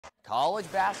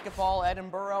College basketball,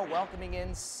 Edinboro welcoming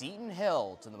in Seton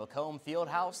Hill to the Macomb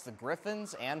Fieldhouse. The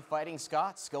Griffins and Fighting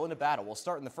Scots go into battle. We'll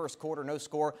start in the first quarter, no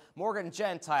score. Morgan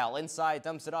Gentile inside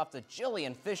dumps it off to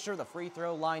Jillian Fisher. The free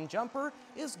throw line jumper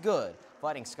is good.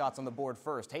 Fighting Scots on the board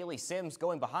first. Haley Sims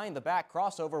going behind the back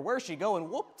crossover. Where's she going?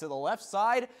 Whoop, to the left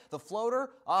side. The floater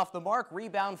off the mark.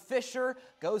 Rebound Fisher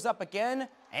goes up again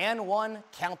and one.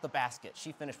 Count the basket.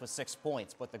 She finished with 6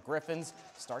 points, but the Griffins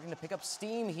starting to pick up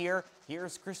steam here.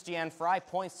 Here's Christiane Fry,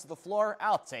 points to the floor.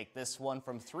 I'll take this one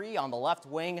from 3 on the left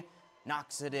wing.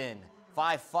 Knocks it in.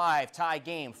 5-5 tie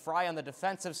game. Fry on the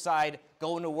defensive side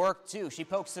going to work too. She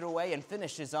pokes it away and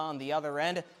finishes on the other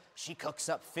end. She cooks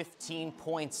up 15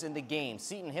 points in the game.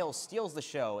 Seton Hill steals the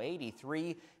show,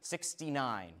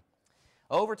 83-69.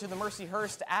 Over to the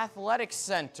Mercyhurst Athletic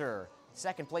Center.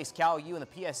 Second place Cal U in the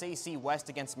PSAC West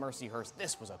against Mercyhurst.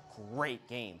 This was a great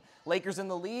game. Lakers in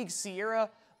the league, Sierra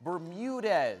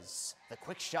Bermudez. The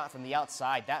quick shot from the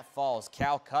outside, that falls.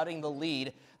 Cal cutting the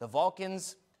lead. The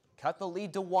Vulcans cut the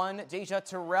lead to 1. Deja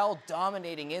Terrell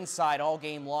dominating inside all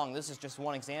game long. This is just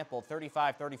one example.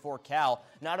 35-34 Cal.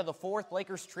 Now to the fourth,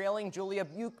 Lakers trailing. Julia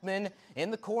Buchman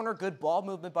in the corner. Good ball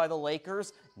movement by the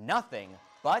Lakers. Nothing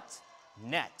but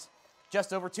net.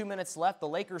 Just over 2 minutes left. The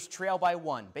Lakers trail by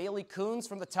 1. Bailey Coons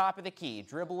from the top of the key.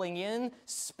 Dribbling in,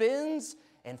 spins,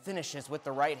 and finishes with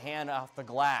the right hand off the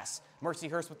glass.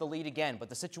 Mercyhurst with the lead again, but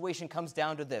the situation comes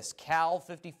down to this. Cal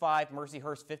 55,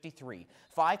 Mercyhurst 53.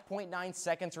 5.9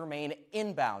 seconds remain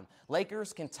inbound.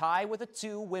 Lakers can tie with a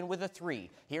 2, win with a 3.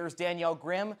 Here's Danielle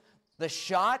Grimm. The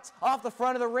shot off the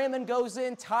front of the rim and goes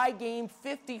in. Tie game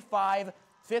 55-55.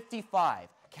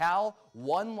 Cal,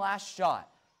 one last shot.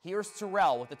 Here's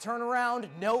Terrell with the turnaround.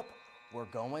 Nope, we're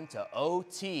going to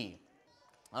OT.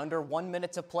 Under 1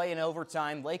 minute to play in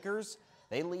overtime. Lakers,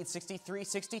 they lead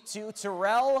 63-62.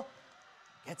 Terrell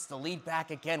gets the lead back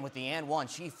again with the and one.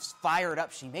 She's fired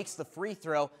up. She makes the free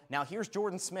throw. Now here's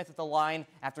Jordan Smith at the line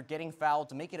after getting fouled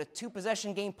to make it a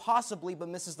 2-possession game possibly, but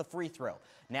misses the free throw.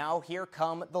 Now here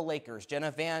come the Lakers.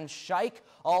 Jenna Van Schaik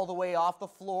all the way off the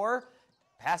floor.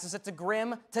 Passes it to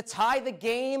Grimm to tie the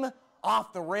game.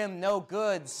 Off the rim, no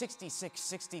good.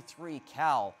 66-63.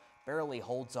 Cal barely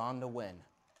holds on to win.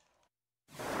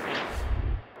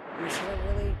 This is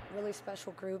a really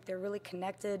special group. They're really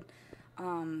connected,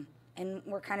 and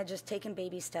we're kind of just taking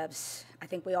baby steps. I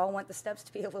think we all want the steps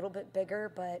to be a little bit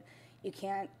bigger, but you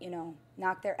can't,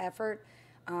 knock their effort.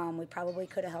 We probably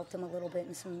could have helped them a little bit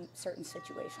in some certain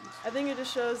situations. I think it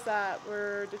just shows that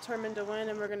we're determined to win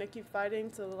and we're going to keep fighting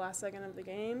to the last second of the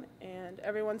game. And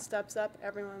everyone steps up,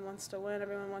 everyone wants to win,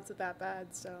 everyone wants it that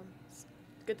bad. So it's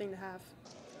a good thing to have.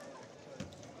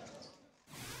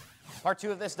 Part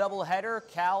 2 of this doubleheader,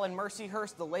 Cal and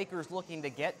Mercyhurst. The Lakers looking to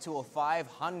get to a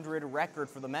 500 record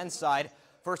for the men's side.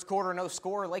 First quarter, no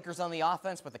score. Lakers on the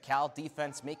offense, but the Cal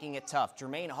defense making it tough.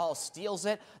 Jermaine Hall steals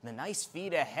it. The nice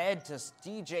feed ahead to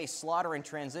DJ Slaughter in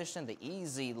transition. The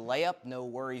easy layup, no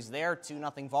worries there.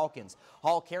 2-0 Vulcans.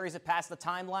 Hall carries it past the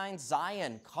timeline.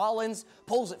 Zion Collins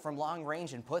pulls it from long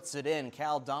range and puts it in.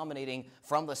 Cal dominating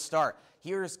from the start.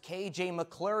 Here's KJ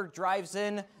McClure, drives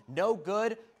in. No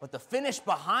good, but the finish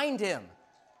behind him.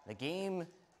 The game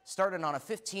started on a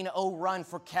 15-0 run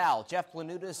for Cal. Jeff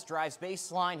Planutis drives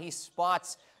baseline. He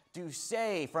spots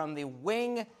Doucet from the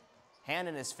wing. Hand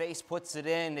in his face, puts it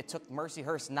in. It took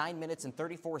Mercyhurst 9 minutes and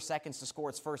 34 seconds to score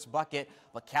its first bucket,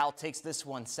 but Cal takes this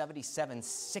one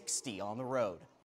 77-60 on the road.